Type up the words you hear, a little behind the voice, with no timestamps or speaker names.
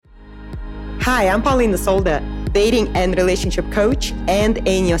Hi, I'm Paulina Solda, dating and relationship coach and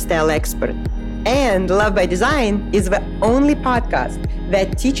a new style expert. And Love by Design is the only podcast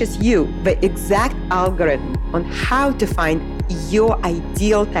that teaches you the exact algorithm on how to find your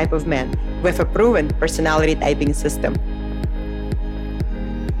ideal type of man with a proven personality typing system.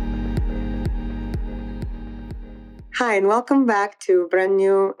 Hi, and welcome back to a brand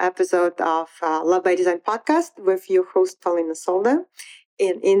new episode of Love by Design podcast with your host, Paulina Solda.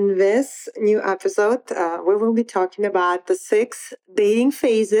 And in this new episode, we will be talking about the 6 dating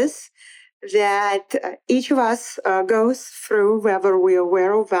phases that each of us goes through, whether we're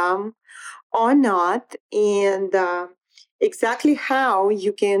aware of them or not, and exactly how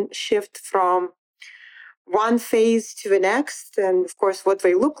you can shift from one phase to the next, and of course, what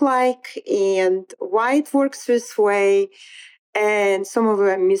they look like and why it works this way, and some of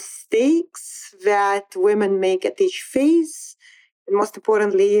the mistakes that women make at each phase. And most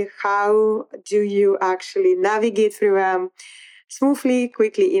importantly, how do you actually navigate through them smoothly,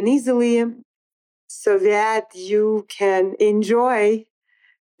 quickly, and easily so that you can enjoy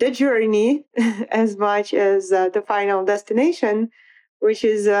the journey as much as the final destination, which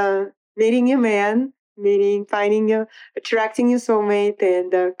is meeting your man, finding you, attracting your soulmate,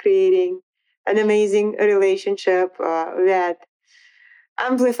 and creating an amazing relationship that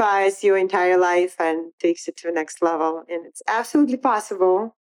amplifies your entire life and takes it to the next level. And it's absolutely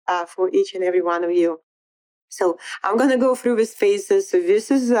possible for each and every one of you. So I'm going to go through these phases. So this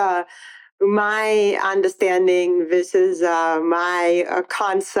is my understanding. This is my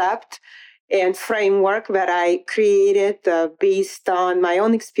concept and framework that I created based on my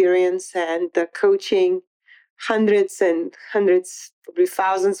own experience and coaching hundreds and hundreds, probably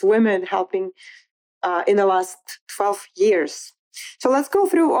thousands of women, helping in the last 12 years. So let's go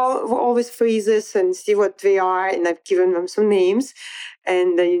through all these phases and see what they are. And I've given them some names,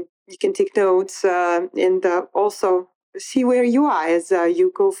 and you can take notes and also see where you are as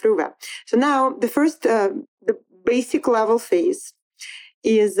you go through them. So now the first, the basic level phase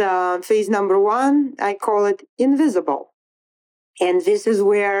is phase number 1. I call it invisible. And this is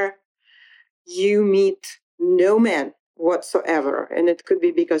where you meet no man whatsoever. And it could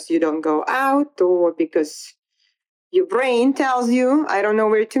be because you don't go out or because your brain tells you, I don't know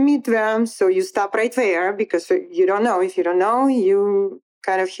where to meet them. So you stop right there because you don't know. If you don't know, you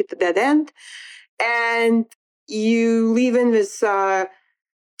kind of hit the dead end. And you live in this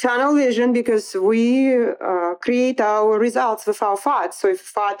tunnel vision because we create our results with our thoughts. So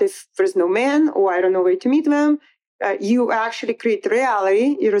if there's no man or I don't know where to meet them, you actually create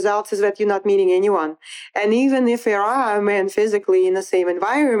reality. Your results is that you're not meeting anyone. And even if there are men physically in the same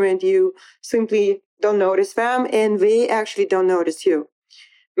environment, you simply don't notice them and they actually don't notice you.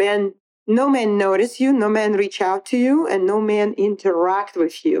 No men notice you, no men reach out to you, and no men interact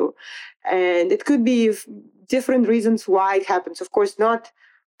with you. And it could be different reasons why it happens. Of course, not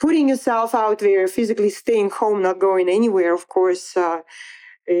putting yourself out there, physically staying home, not going anywhere. Of course,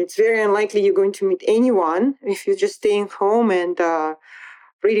 it's very unlikely you're going to meet anyone if you're just staying home and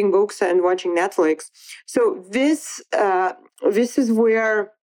reading books and watching Netflix. So this is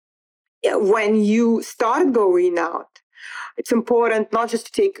where, when you start going out, it's important not just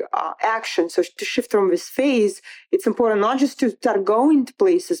to take action. So to shift from this phase, it's important not just to start going to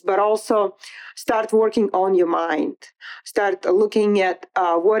places, but also start working on your mind. Start looking at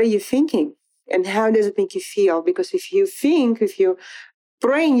what are you thinking and how does it make you feel? Because if you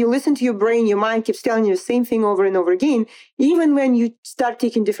listen to your brain, your mind keeps telling you the same thing over and over again. Even when you start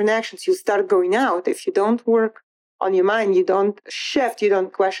taking different actions, you start going out. If you don't work on your mind, you don't shift, you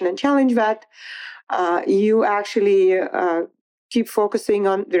don't question and challenge that, you actually keep focusing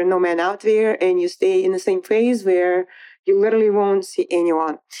on there are no men out there, and you stay in the same phase where you literally won't see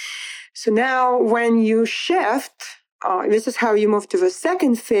anyone. So now when you shift, this is how you move to the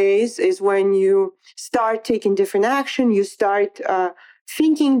second phase, is when you start taking different action, you start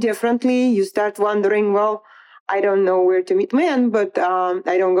thinking differently, you start wondering, well, I don't know where to meet men, but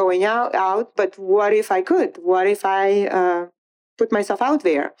I don't going out, but what if I could? What if I put myself out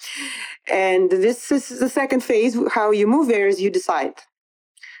there? And this is the second phase. How you move there is you decide.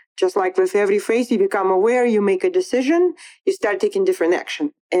 Just like with every phase, you become aware, you make a decision, you start taking different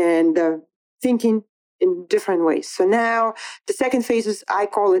action and thinking in different ways. So now the second phase is, I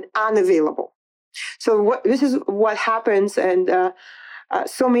call it unavailable. So this is what happens, and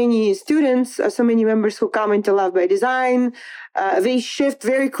so many students, so many members who come into Love by Design, they shift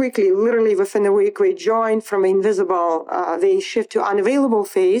very quickly, literally within a week. They join from invisible, they shift to unavailable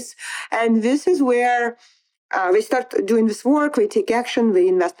phase. And this is where they start doing this work, they take action, they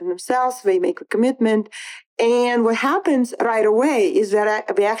invest in themselves, they make a commitment. And what happens right away is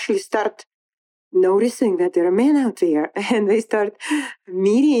that they actually start noticing that there are men out there, and they start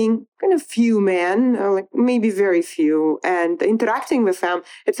meeting kind of few men, like maybe very few, and interacting with them.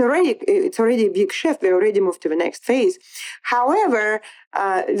 It's already a big shift. They already moved to the next phase. However,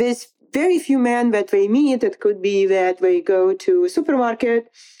 there's very few men that they meet. It could be that they go to a supermarket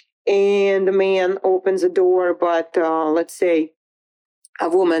and the man opens a door, but let's say a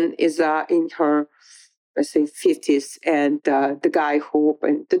woman is in her, let's say, 50s, and the guy who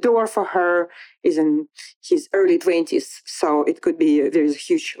opened the door for her is in his early 20s. So it could be there's a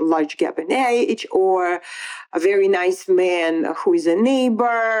huge, large gap in age, or a very nice man who is a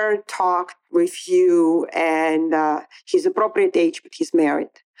neighbor talked with you, and he's appropriate age, but he's married.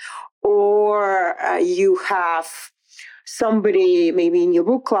 Or you have somebody maybe in your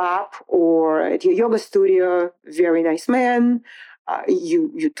book club or at your yoga studio, very nice man.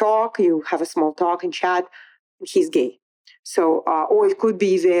 You talk, you have a small talk and chat. He's gay. So, or it could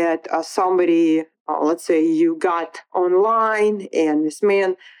be that somebody, let's say you got online and this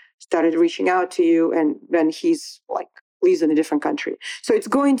man started reaching out to you, and then he's like lives in a different country. So it's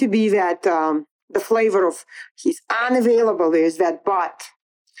going to be that the flavor of he's unavailable. There's that but.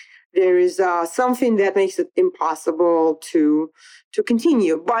 There is something that makes it impossible to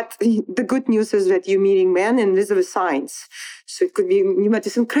continue. But the good news is that you're meeting men, and these are the signs. So it could be you met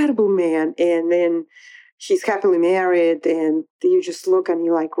this incredible man, and then he's happily married, and you just look and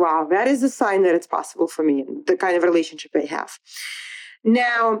you're like, wow, that is a sign that it's possible for me, and the kind of relationship I have.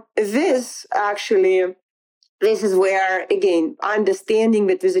 Now, this is where, again, understanding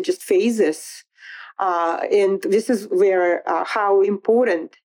that these are just phases, and this is where how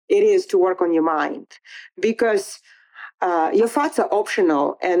important it is to work on your mind, because your thoughts are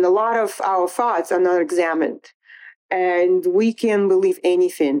optional, and a lot of our thoughts are not examined, and we can believe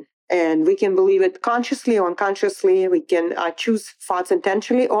anything, and we can believe it consciously or unconsciously. We can choose thoughts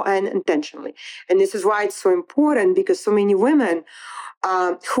intentionally or unintentionally, and this is why it's so important, because so many women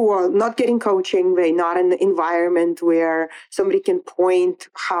who are not getting coaching, they're not in the environment where somebody can point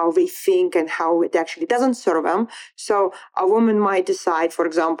how they think and how it actually doesn't serve them. So a woman might decide, for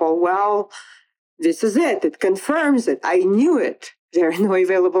example, well, this is it. It confirms it. I knew it. There are no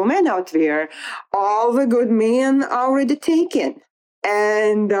available men out there. All the good men are already taken.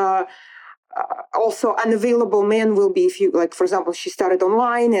 And also unavailable men will be, if you, like, for example, she started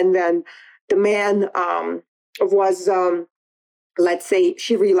online and then the man was... let's say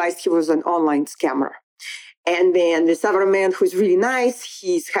she realized he was an online scammer. And then this other man who's really nice,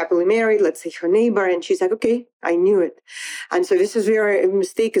 he's happily married, let's say her neighbor, and she's like, okay, I knew it. And so this is where a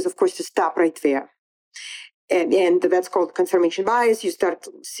mistake is, of course, to stop right there. And that's called confirmation bias. You start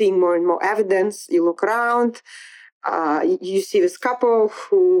seeing more and more evidence. You look around, you see this couple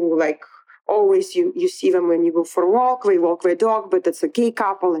who, like, always you see them when you go for a walk, they walk their dog, but it's a gay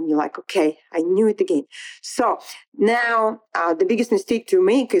couple, and you're like, okay, I knew it again. So now the biggest mistake to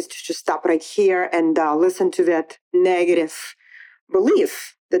make is to just stop right here and listen to that negative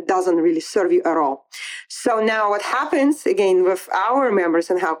belief that doesn't really serve you at all. So now what happens, again, with our members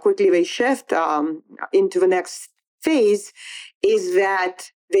and how quickly they shift into the next phase is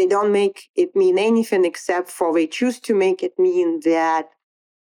that they don't make it mean anything except for they choose to make it mean that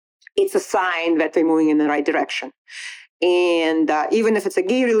it's a sign that they're moving in the right direction. And even if it's a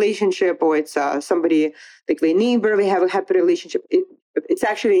gay relationship or it's somebody like their neighbor, they have a happy relationship, it's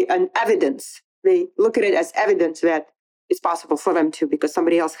actually an evidence. They look at it as evidence that it's possible for them too, because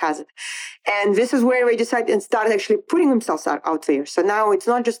somebody else has it. And this is where they decide and start actually putting themselves out there. So now it's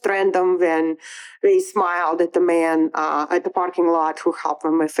not just random when they smiled at the man at the parking lot who helped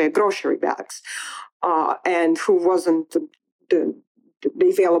them with their grocery bags and who wasn't the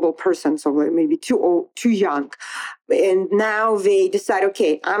available person, so maybe too old, too young. And now they decide,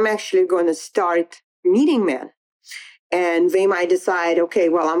 okay, I'm actually going to start meeting men. And they might decide, okay,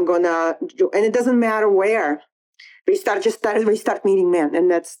 well, I'm going to, and it doesn't matter where. They start meeting men, and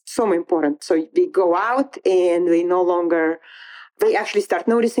that's so important. So they go out and they actually start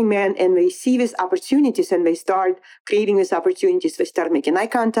noticing men, and they see these opportunities, and they start creating these opportunities. They start making eye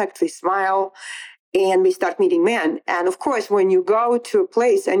contact, they smile, and we start meeting men. And of course, when you go to a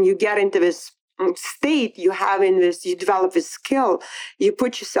place and you get into this state, you develop this skill, you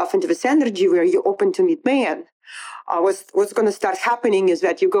put yourself into this energy where you're open to meet men. What's going to start happening is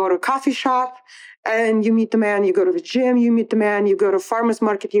that you go to a coffee shop and you meet the man, you go to the gym, you meet the man, you go to a farmer's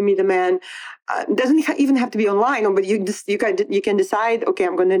market, you meet the man. It doesn't even have to be online, but you can decide, okay,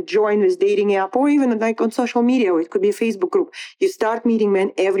 I'm going to join this dating app, or even like on social media, or it could be a Facebook group. You start meeting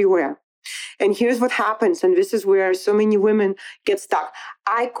men everywhere. And here's what happens, and this is where so many women get stuck.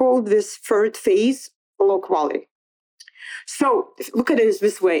 I call this third phase low quality. So look at it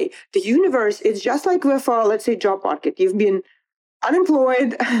this way. The universe is just like with, let's say, job market. You've been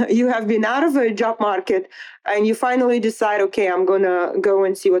unemployed, you have been out of a job market, and you finally decide, okay, I'm gonna go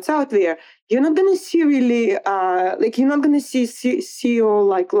and see what's out there. You're not gonna see really, you're not gonna see CEO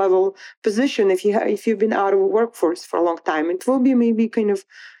like level position if you've been out of the workforce for a long time. It will be maybe kind of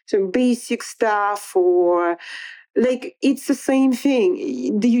some basic stuff, or like it's the same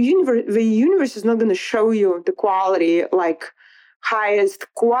thing. The universe is not gonna show you the quality, like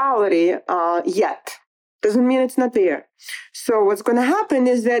highest quality yet. Doesn't mean it's not there. So what's going to happen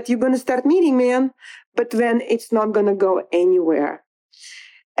is that you're going to start meeting men, but then it's not going to go anywhere.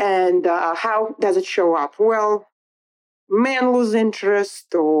 And how does it show up? Well, men lose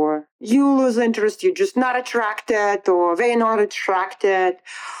interest, or you lose interest, you're just not attracted, or they're not attracted,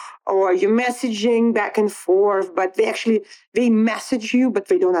 or you're messaging back and forth, but they message you, but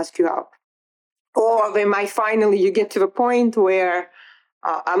they don't ask you out. Or they might finally, you get to the point where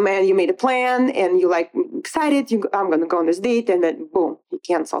a man, you made a plan and you're like excited, I'm going to go on this date, and then boom, he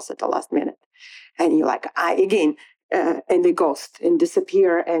cancels at the last minute. And you're like, and they ghost and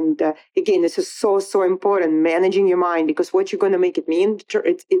disappear. And again, this is so important, managing your mind, because what you're going to make it mean,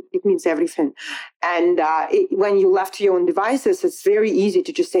 it means everything. And when you left to your own devices, it's very easy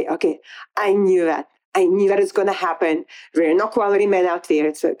to just say, okay, I knew that. I knew that it's going to happen. There are no quality men out there.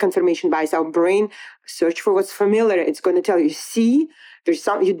 It's a confirmation bias. Our brain search for what's familiar. It's going to tell you, see,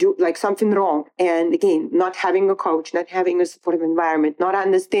 you do like something wrong. And again, not having a coach, not having a supportive environment, not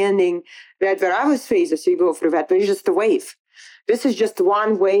understanding that there are various phases you go through that. There's just a wave. This is just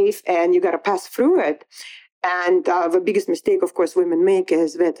one wave, and you got to pass through it. And the biggest mistake, of course, women make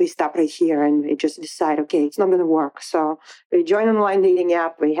is that they stop right here and they just decide, okay, it's not going to work. So they join an online dating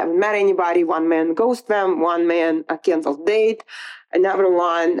app. They haven't met anybody. One man ghosts them. One man cancels date. Another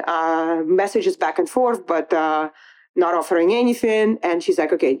one messages back and forth, but not offering anything. And she's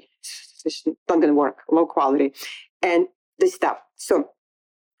like, okay, it's not going to work. Low quality. And they stop. So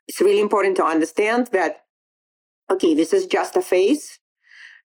it's really important to understand that, okay, this is just a phase.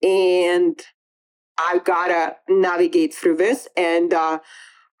 And I've got to navigate through this. And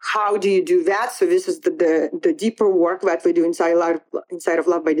how do you do that? So this is the deeper work that we do inside of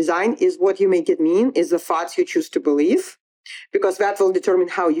Love by Design, is what you make it mean, is the thoughts you choose to believe, because that will determine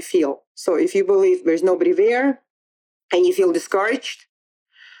how you feel. So if you believe there's nobody there and you feel discouraged,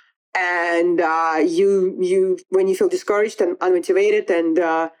 and when you feel discouraged and unmotivated,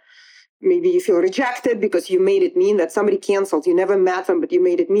 and maybe you feel rejected because you made it mean that somebody canceled, you never met them, but you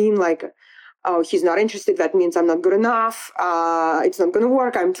made it mean like, oh, he's not interested, that means I'm not good enough, it's not going to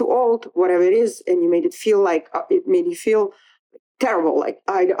work, I'm too old, whatever it is, and you made it feel like, it made you feel terrible, like,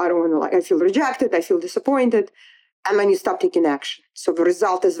 I don't want to, like, I feel rejected, I feel disappointed, and then you stop taking action. So the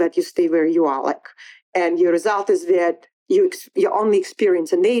result is that you stay where you are, like, and your result is that your only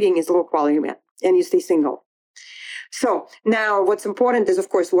experience in dating is low quality man, and you stay single. So now what's important is, of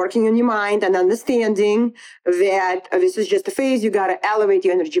course, working on your mind and understanding that this is just a phase. You got to elevate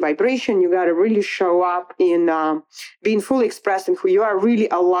your energy vibration. You got to really show up in being fully expressed in who you are, really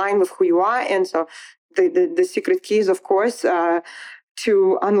align with who you are. And so the secret keys, of course,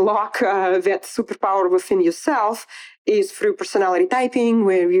 to unlock that superpower within yourself is through personality typing,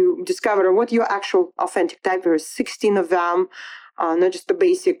 where you discover what your actual authentic type is. There are 16 of them. Not just the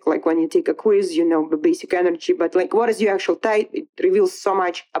basic, like when you take a quiz, you know, the basic energy, but like what is your actual type? It reveals so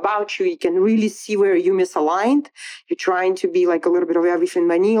much about you. You can really see where you misaligned. You're trying to be like a little bit of everything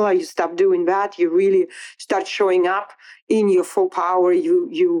vanilla. You stop doing that. You really start showing up in your full power.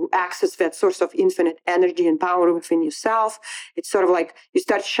 You access that source of infinite energy and power within yourself. It's sort of like you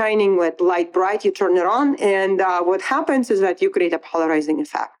start shining with light bright, you turn it on. And what happens is that you create a polarizing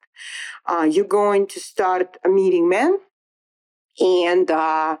effect. You're going to start meeting men. And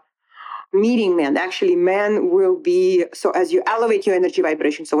meeting men, actually men will be, so as you elevate your energy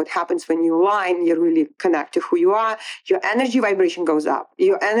vibration, so what happens when you align, you really connect to who you are, your energy vibration goes up,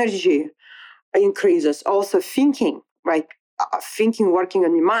 your energy increases. Also thinking, right? Thinking, working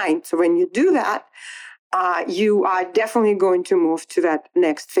on your mind. So when you do that, you are definitely going to move to that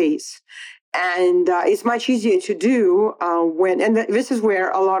next phase. And it's much easier to do and this is where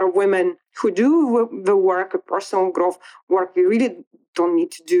a lot of women who do the work, personal growth work, we really don't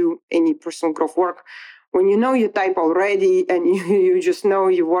need to do any personal growth work. When you know your type already and you just know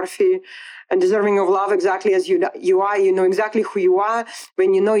you're worthy and deserving of love exactly as you are, you know exactly who you are.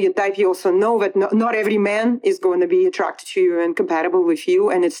 When you know your type, you also know that not every man is going to be attracted to you and compatible with you,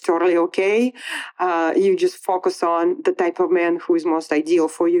 and it's totally okay. You just focus on the type of man who is most ideal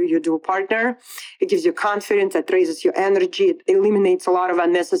for you. You do a partner. It gives you confidence, it raises your energy, it eliminates a lot of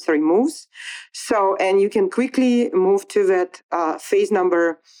unnecessary moves. So, and you can quickly move to that phase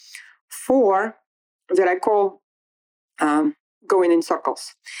number 4 that I call going in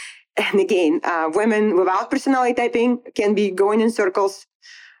circles. And again, women without personality typing can be going in circles,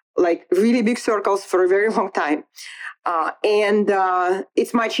 like really big circles for a very long time. And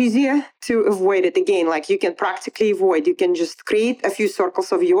it's much easier to avoid it. Again, like you can practically avoid, you can just create a few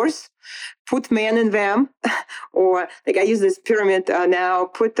circles of yours, put men in them, or like I use this pyramid now,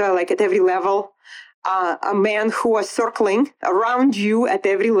 put like at every level, a man who are circling around you at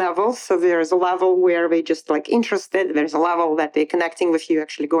every level. So there's a level where they just like interested. There's a level that they're connecting with you,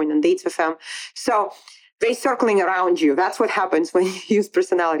 actually going on dates with them. So they're circling around you. That's what happens when you use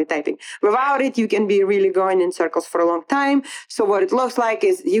personality typing. Without it, you can be really going in circles for a long time. So what it looks like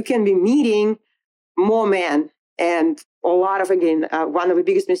is you can be meeting more men. And a lot of, again, one of the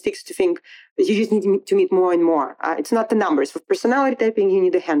biggest mistakes to think that you just need to meet more and more. It's not the numbers. With personality typing, you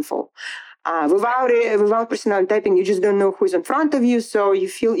need a handful. Without personality typing, you just don't know who's in front of you. So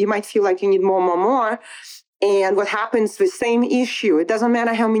you might feel like you need more. And what happens, the same issue. It doesn't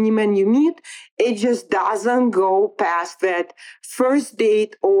matter how many men you meet. It just doesn't go past that first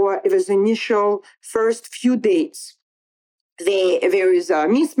date or this initial first few dates. There is a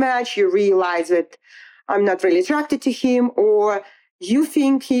mismatch. You realize that I'm not really attracted to him, or you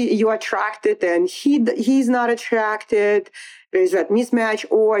think you're attracted and he's not attracted. There's that mismatch,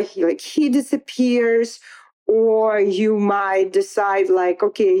 or he disappears, or you might decide like,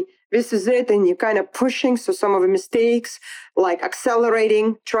 okay, this is it, and you're kind of pushing. So some of the mistakes, like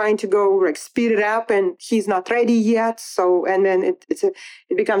accelerating, trying to go like speed it up, and he's not ready yet. So, and then it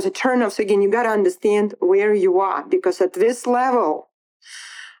becomes a turnoff. So again, you got to understand where you are, because at this level,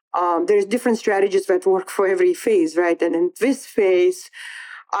 there's different strategies that work for every phase, right? And in this phase,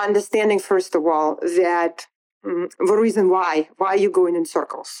 understanding first of all that the reason why you're going in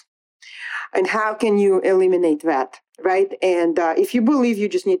circles, and how can you eliminate that, right? And if you believe you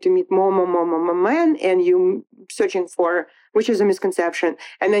just need to meet more men, and you searching for, which is a misconception,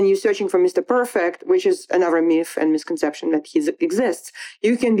 and then you're searching for Mr. Perfect, which is another myth and misconception that he exists,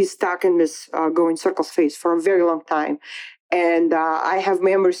 you can be stuck in this go in circles phase for a very long time. And I have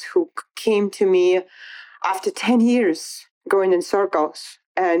members who came to me after 10 years going in circles.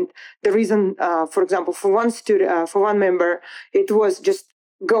 And the reason, for example, for one member, it was just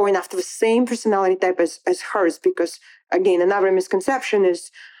going after the same personality type as hers, because again, another misconception is,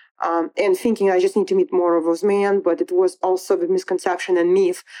 and thinking I just need to meet more of those men, but it was also the misconception and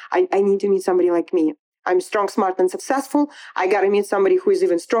myth, I need to meet somebody like me. I'm strong, smart, and successful. I got to meet somebody who is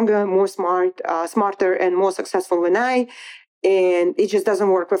even stronger, more smarter, and more successful than I. And it just doesn't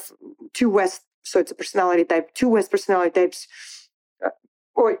work with two West. So it's a personality type, two West personality types,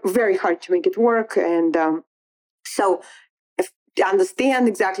 or very hard to make it work. And so to understand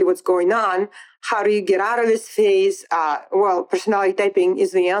exactly what's going on, how do you get out of this phase? Well, personality typing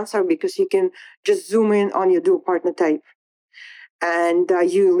is the answer, because you can just zoom in on your dual partner type, and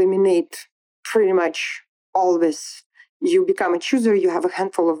you eliminate pretty much all this. You become a chooser, you have a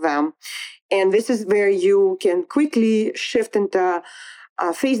handful of them. And this is where you can quickly shift into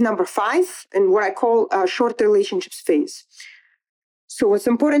phase number 5, and what I call short relationships phase. So what's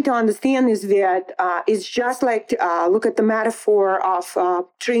important to understand is that it's just like look at the metaphor of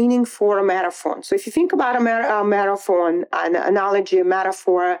training for a marathon. So if you think about a marathon, an analogy, a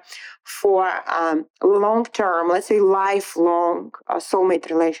metaphor for long-term, let's say lifelong soulmate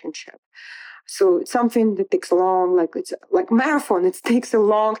relationship. So it's something that takes it's like marathon. It takes a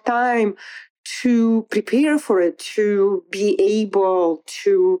long time to prepare for it, to be able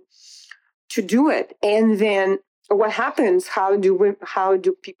to do it. And then what happens? How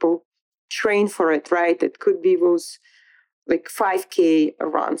do people train for it? Right? It could be those like 5K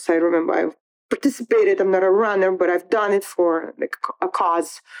runs. I remember I've participated. I'm not a runner, but I've done it for like a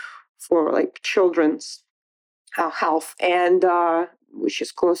cause for like children's health, and which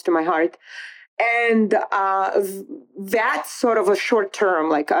is close to my heart. And that's sort of a short term,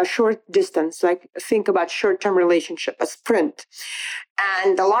 like a short distance, like think about short term relationship, a sprint.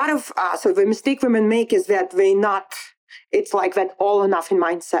 And a lot of, so the mistake women make is that it's like that all or nothing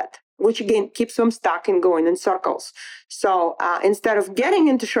mindset, which again keeps them stuck and going in circles. So instead of getting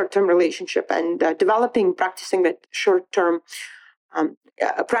into short term relationship and practicing that short term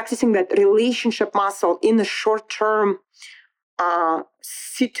practicing that relationship muscle in a short-term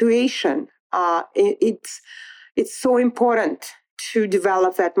situation. It's so important to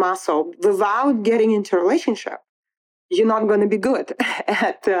develop that muscle. Without getting into a relationship, you're not going to be good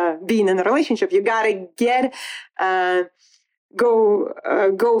at being in a relationship. You got to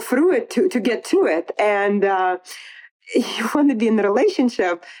go through it to get to it. And you want to be in a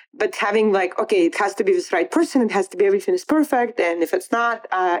relationship, but having like, okay, it has to be this right person. It has to be, everything is perfect. And if it's not,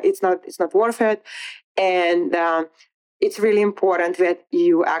 it's not worth it. And it's really important that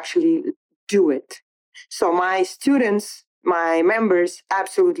you actually do it. So my students, my members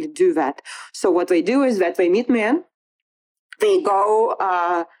absolutely do that. So what they do is that they meet men. They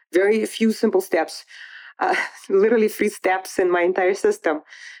go very few simple steps, literally 3 steps in my entire system.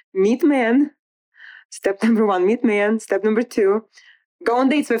 Meet men. Step number 1, meet men. Step number 2, go on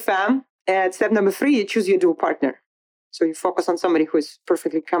dates with them. And step number 3, you choose your dual partner. So you focus on somebody who is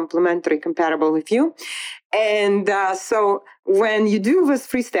perfectly complementary, compatible with you. And so when you do those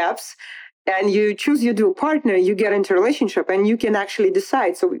 3 steps and you choose your dual partner, you get into a relationship and you can actually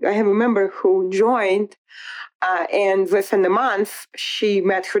decide. So I have a member who joined and within a month, she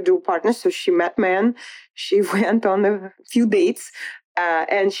met her dual partner. So she met men. She went on a few dates.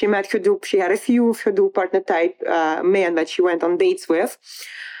 And she met she had a few of her dual partner type men that she went on dates with.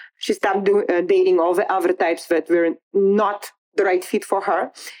 She stopped dating all the other types that were not the right fit for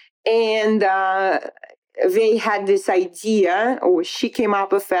her. And they had this idea, or she came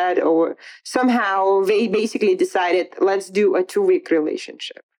up with that, or somehow they basically decided, let's do a 2-week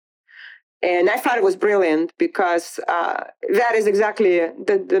relationship. And I thought it was brilliant because that is exactly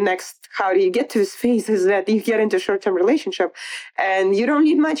the next, how do you get to this phase, is that you get into a short-term relationship and you don't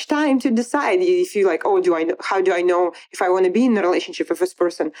need much time to decide if you like, how do I know if I want to be in a relationship with this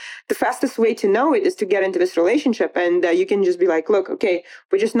person? The fastest way to know it is to get into this relationship. And you can just be like, look, okay,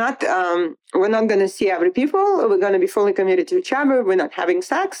 we're not going to see other people. We're going to be fully committed to each other. We're not having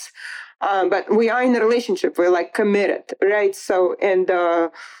sex, but we are in a relationship. We're like committed, right? So, and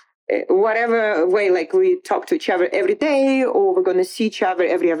whatever way, like we talk to each other every day, or we're going to see each other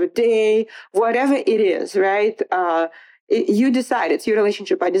every other day, whatever it is, right? You decide, it's your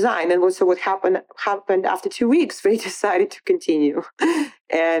relationship by design. And so what happened after 2 weeks, they decided to continue.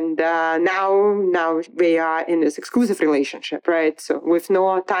 And now they are in this exclusive relationship, right? So with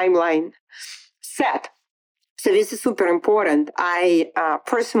no timeline set. So this is super important. I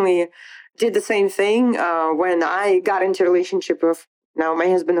personally did the same thing when I got into a relationship with now my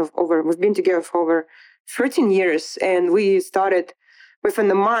husband we've been together for over 13 years. And we started within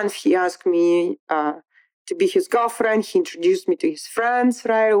a month. He asked me to be his girlfriend. He introduced me to his friends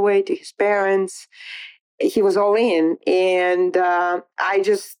right away, to his parents. He was all in. And I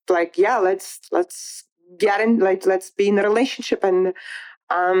just like, yeah, let's get in, like, let's be in a relationship and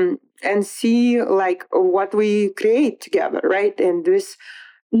see like what we create together, right? And this,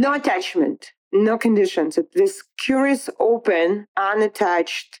 no attachment, no conditions. This curious, open,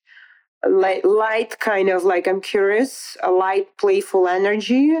 unattached, light kind of like, I'm curious, a light, playful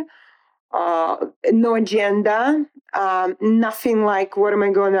energy, no agenda, nothing like, what am I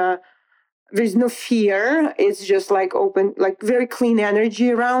gonna, there's no fear. It's just like open, like very clean energy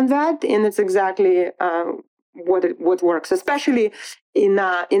around that. And it's exactly what works, especially in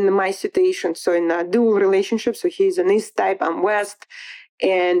my situation. So in a dual relationship, so he's an East type, I'm West.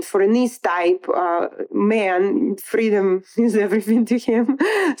 And for an East type man, freedom is everything to him.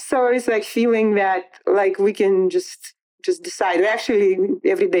 So it's like feeling that like we can just decide. We actually,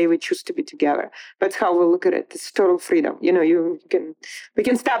 every day we choose to be together. That's how we look at it. It's total freedom. You know, we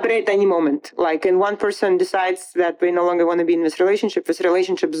can stop it at any moment. Like, and one person decides that we no longer want to be in this relationship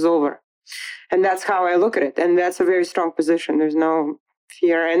is over. And that's how I look at it. And that's a very strong position. There's no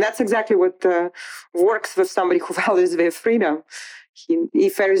fear. And that's exactly what works with somebody who values their freedom.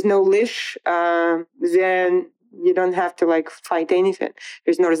 If there is no leash, then you don't have to like fight anything.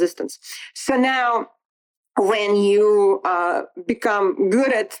 There's no resistance. So now when you become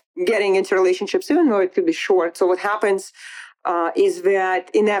good at getting into relationships, even though it could be short, so what happens is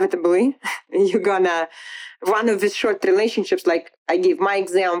that inevitably you're gonna, one of these short relationships, like I gave my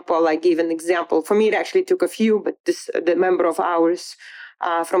example, I gave an example. For me, it actually took a few, but the member of ours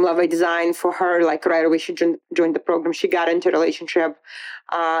from Love by Design, for her, like right away she joined the program. She got into a relationship.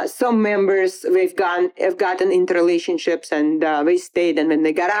 Some members have gotten into relationships and they stayed, and when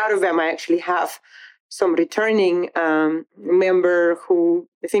they got out of them, I actually have some returning member who,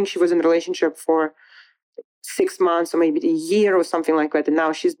 I think she was in a relationship for 6 months or maybe a year or something like that, and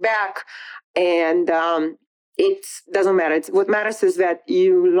now she's back. And it doesn't matter. What matters is that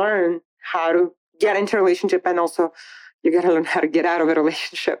you learn how to get into a relationship and also You got to learn how to get out of a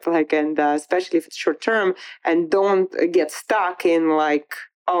relationship, and especially if it's short term, and don't get stuck in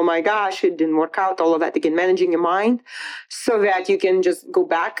oh my gosh, it didn't work out, all of that. Again, managing your mind so that you can just go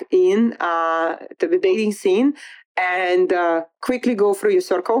back in to the dating scene and quickly go through your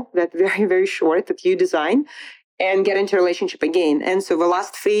circle, that very, very short that you design, and get into a relationship again. And so the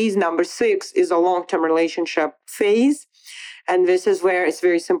last phase, number 6, is a long-term relationship phase. And this is where it's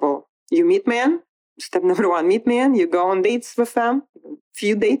very simple. You meet men. Step number 1, meet men. You go on dates with them,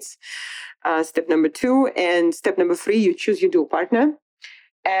 few dates. Step number 2, and step number 3, you choose your dual partner.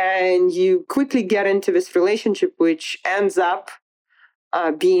 And you quickly get into this relationship, which ends up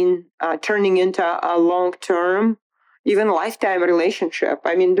turning into a long-term, even lifetime relationship.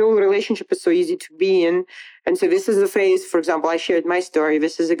 I mean, dual relationship is so easy to be in. And so this is the phase, for example, I shared my story.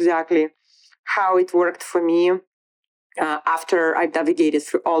 This is exactly how it worked for me after I navigated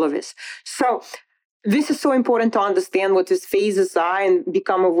through all of this. So this is so important to understand what these phases are and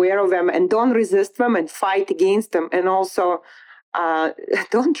become aware of them, and don't resist them and fight against them. And also,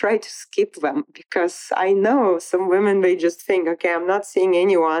 don't try to skip them, because I know some women, they just think, okay, I'm not seeing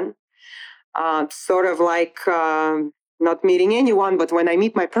anyone, sort of not meeting anyone, but when I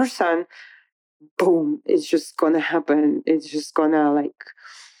meet my person, boom, it's just gonna happen. It's just gonna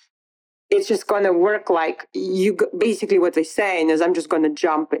work. Basically what they're saying is, I'm just gonna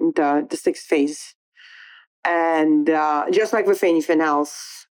jump into the 6th phase. And just like with anything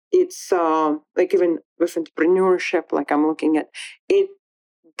else, it's even with entrepreneurship, I'm looking at it,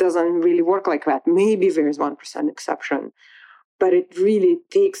 doesn't really work like that. Maybe there's 1% exception, but it really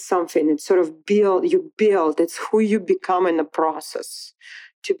takes something. It's sort of build. It's who you become in the process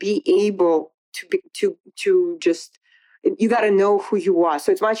to be able to just. You got to know who you are.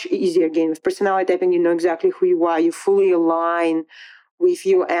 So it's much easier again with personality typing. You know exactly who you are. You fully align with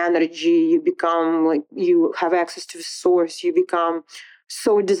your energy. You become you have access to the source. You become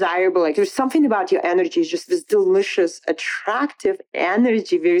so desirable. There's something about your energy. It's just this delicious, attractive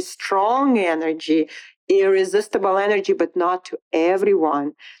energy, very strong energy, irresistible energy, but not to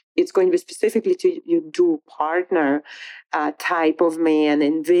everyone. It's going to be specifically to your dual partner type of man,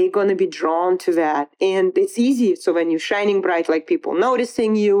 and they're going to be drawn to that. And it's easy. So when you're shining bright, people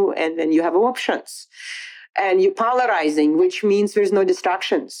noticing you, and then you have options. And you're polarizing, which means there's no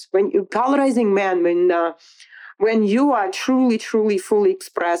distractions. When you're polarizing man, when you are truly, truly, fully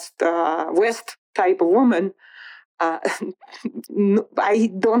expressed West type of woman,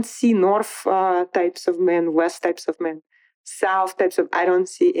 I don't see North types of men, West types of men, South types of. I don't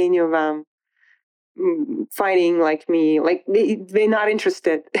see any of them fighting like me. They're not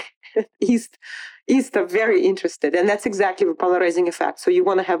interested. East are very interested, and that's exactly the polarizing effect. So you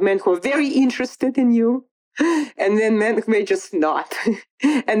want to have men who are very interested in you, and then men who may just not.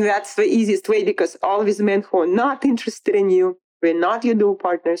 And that's the easiest way, because all these men who are not interested in you, we're not your dual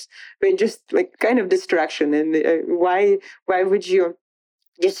partners, we're just kind of distraction. And why would you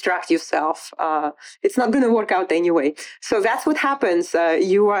distract yourself? It's not going to work out anyway. So that's what happens.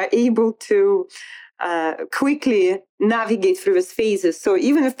 You are able to quickly navigate through these phases. So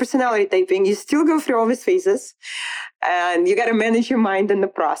even with personality typing, you still go through all these phases, and you got to manage your mind in the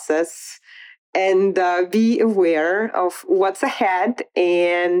process, and be aware of what's ahead,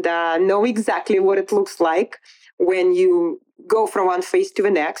 and know exactly what it looks like when you go from one phase to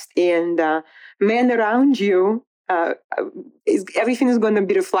the next. And men around you, everything is going to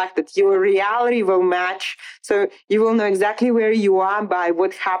be reflected. Your reality will match. So you will know exactly where you are by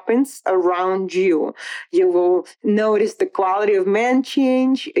what happens around you. You will notice the quality of men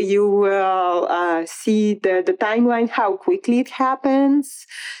change. You will see the timeline, how quickly it happens.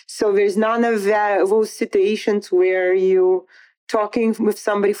 So there's none of those situations where you talking with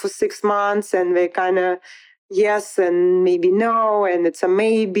somebody for 6 months and they kind of yes and maybe no, and it's a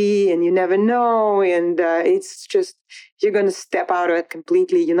maybe, and you never know, and it's just, you're going to step out of it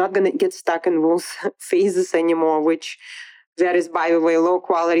completely. You're not going to get stuck in those phases anymore, which that is, by the way, low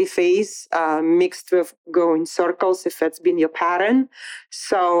quality phase mixed with going circles, if that's been your pattern.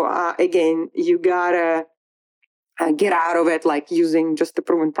 So again, you gotta get out of it, using just the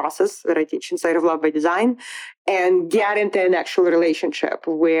proven process that I teach inside of Love by Design, and get into an actual relationship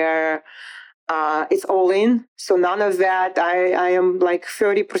where it's all in. So none of that. I am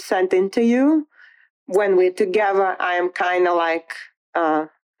 30% into you. When we're together, I am kind of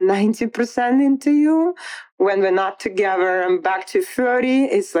 90% into you. When we're not together, I'm back to 30.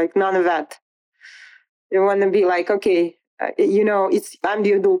 It's none of that. You want to be okay, I'm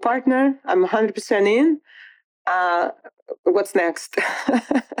the dual partner. I'm 100% in. What's next?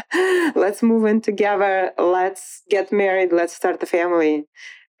 Let's move in together. Let's get married. Let's start a family.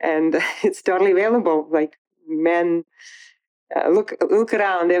 And it's totally available. men look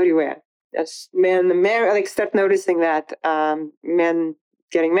around everywhere. As men start noticing that men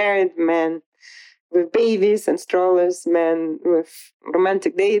getting married, men with babies and strollers, men with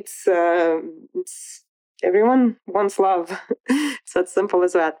romantic dates. Everyone wants love. It's as simple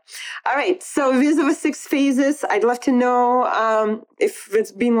as that. All right. So these are the 6 phases. I'd love to know if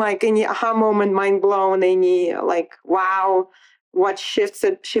it's been like any aha moment, mind blown, any like, wow, what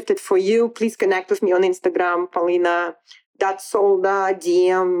shifted for you. Please connect with me on Instagram, Paulina.Solda,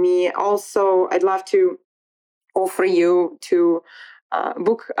 DM me. Also, I'd love to offer you to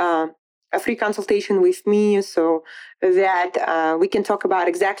book a free consultation with me so that we can talk about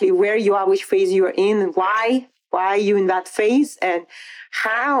exactly where you are, which phase you are in, and why are you in that phase, and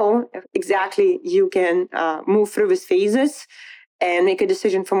how exactly you can move through these phases and make a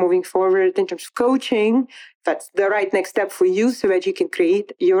decision for moving forward in terms of coaching. That's the right next step for you so that you can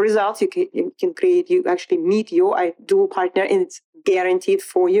create your results. You actually meet your ideal partner, and it's guaranteed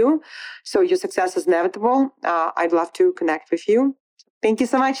for you. So your success is inevitable. I'd love to connect with you. Thank you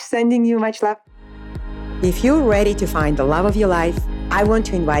so much. Sending you much love. If you're ready to find the love of your life, I want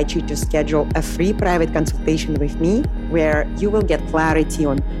to invite you to schedule a free private consultation with me where you will get clarity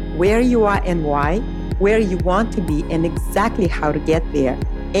on where you are and why, where you want to be and exactly how to get there,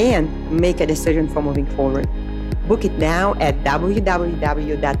 and make a decision for moving forward. Book it now at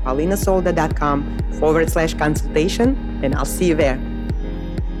www.paulinasolda.com/consultation, and I'll see you there.